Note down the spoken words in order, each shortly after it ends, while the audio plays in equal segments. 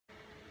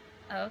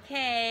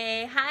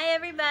Okay, hi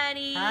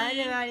everybody. Hi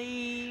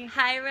everybody.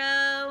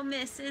 Jairo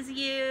misses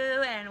you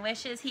and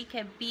wishes he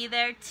could be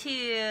there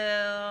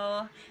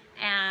too.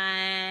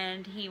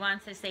 And he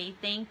wants to say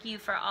thank you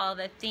for all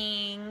the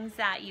things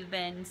that you've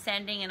been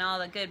sending and all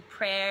the good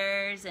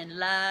prayers and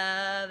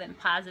love and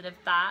positive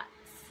thoughts.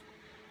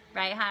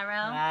 Right,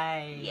 Jairo?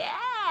 Right.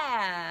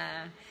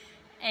 Yeah.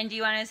 And do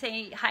you want to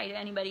say hi to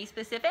anybody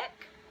specific?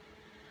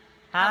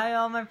 Hi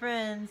all my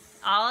friends.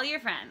 All your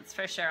friends,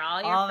 for sure.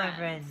 All my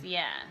friends.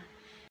 Yeah.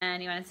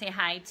 And you want to say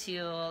hi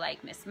to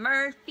like Miss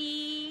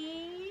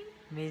Murphy.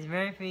 Miss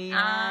Murphy.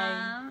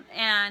 Hi.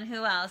 And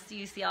who else do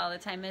you see all the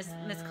time? Miss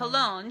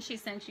Cologne. She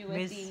sent you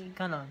with Miss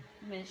Cologne.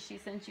 She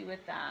sent you with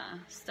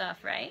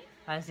stuff, right?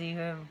 I see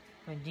her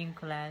in gym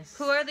class.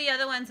 Who are the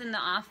other ones in the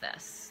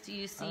office? Do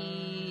you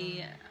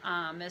see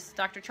Miss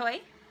Dr.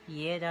 Choi?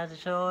 Yeah, Dr.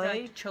 Choi.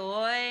 Dr.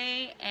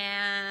 Choi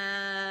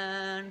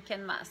and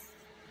 ¿quién más?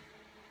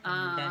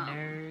 The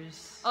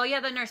nurse. Oh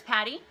yeah, the nurse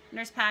Patty.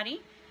 Nurse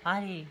Patty.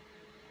 Patty.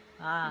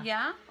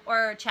 Yeah,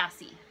 or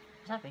Chassis.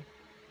 Happy.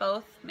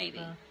 Both,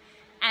 maybe.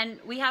 And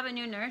we have a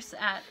new nurse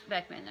at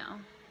Beckman now.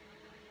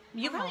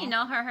 You probably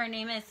know her. Her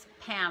name is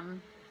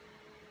Pam.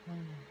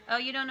 Oh,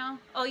 you don't know?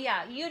 Oh,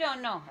 yeah, you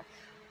don't know her.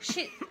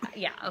 She,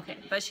 yeah, okay,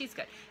 but she's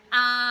good.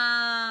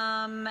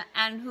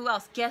 And who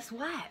else? Guess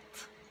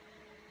what?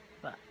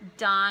 What?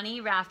 Donnie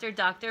Rafter,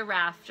 Dr.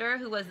 Rafter,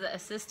 who was the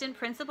assistant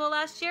principal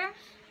last year.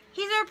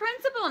 He's our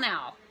principal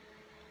now.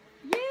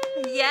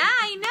 Yay! Yeah,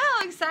 I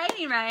know.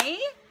 Exciting,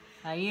 right?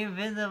 Are you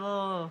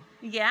visible?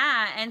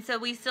 Yeah, and so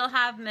we still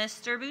have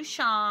Mr.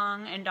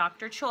 Bouchon and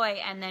Dr.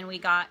 Choi, and then we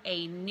got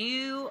a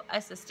new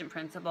assistant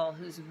principal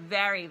who's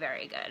very,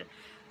 very good.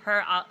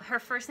 Her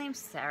first name's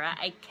Sarah.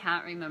 I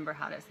can't remember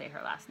how to say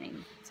her last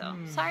name, so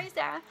sorry,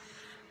 Sarah.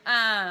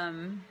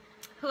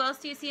 Who else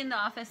do you see in the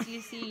office? Do you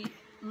see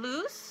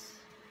Luce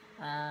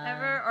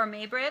ever, or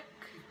Maybrick,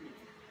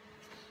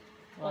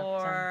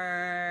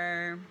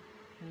 or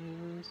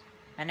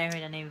I never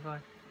heard that name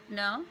before.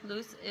 No,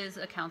 Luce is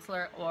a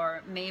counselor,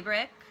 or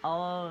Maybrick.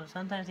 Oh,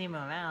 sometimes see him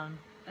around.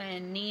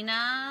 And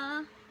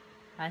Nina.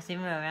 I see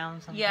him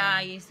around sometimes. Yeah,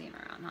 you see him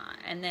around, huh?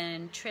 And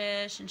then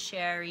Trish and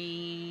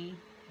Sherry.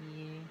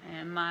 Yeah.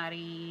 And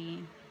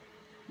Mari.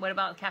 What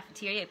about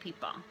cafeteria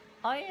people?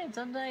 Oh yeah,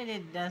 sometimes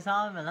they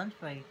saw him at lunch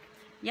break.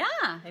 Yeah.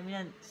 Maybe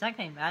then snack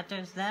time.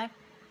 After snack,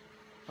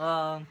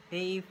 they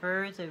eat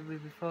first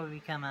before we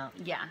come out.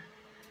 Yeah.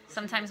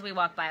 Sometimes we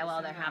walk by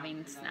while they're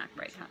having snack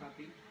break, huh?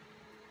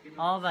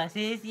 Oh,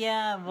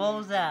 Patricia,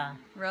 Rosa.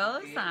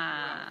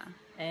 Rosa.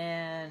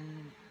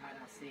 And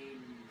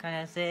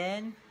Araceli.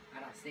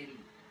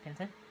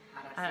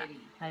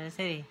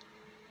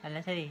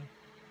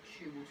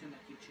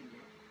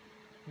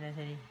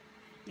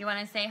 You want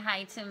to say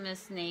hi to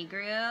Miss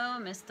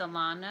Negru, Miss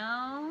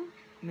Delano?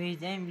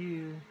 Miss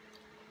Andrew.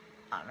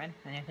 Alright,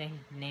 I didn't say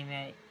his name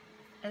right.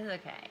 It's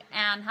okay.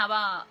 And how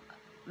about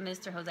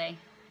Mr. Jose?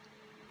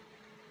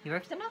 He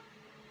works there now?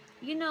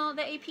 You know,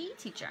 the AP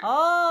teacher.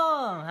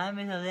 Oh, hi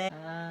Miss Jose. Do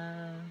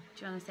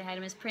you want to say hi to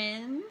Miss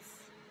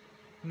Prince?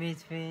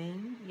 Miss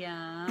Prince.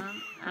 Yeah.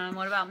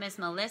 What about Miss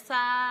Melissa?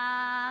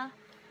 Hi,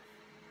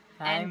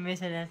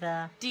 Miss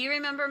Melissa. Do you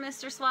remember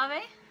Mr.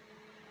 Suave?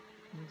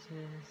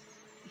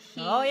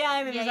 Oh yeah,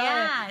 hi Mr. Suave.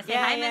 Yeah, say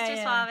hi, Mr.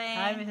 Suave.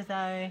 Hi, Mr.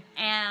 Suave.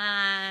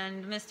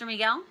 And Mr.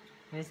 Miguel?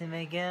 Mr.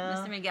 Miguel.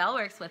 Mr. Miguel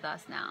works with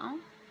us now.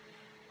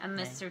 And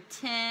Mr.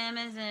 Tim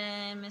is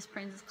in Miss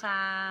Prince's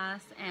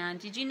class. And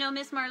did you know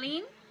Miss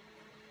Marlene?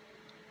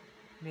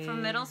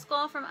 From middle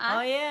school, from us? Oh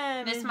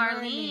yeah, Miss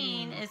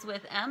Marlene is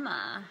with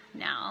Emma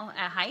now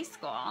at high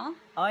school.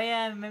 Oh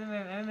yeah, I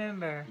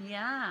remember.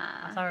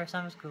 Yeah. I saw her at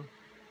summer school.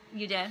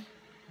 You did?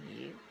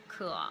 Yeah.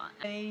 Cool.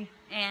 Hey.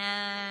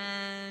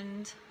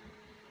 And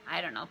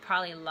I don't know,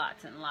 probably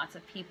lots and lots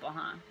of people,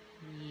 huh?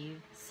 Yeah.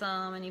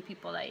 So many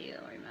people that you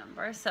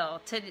remember.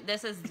 So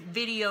this is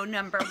video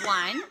number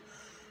 1.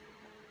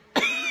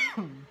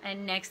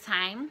 And next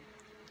time,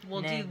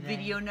 we'll do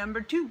video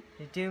number 2.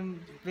 Do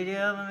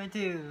video number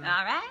 2.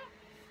 All right?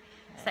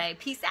 Say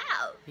peace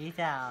out. Peace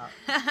out.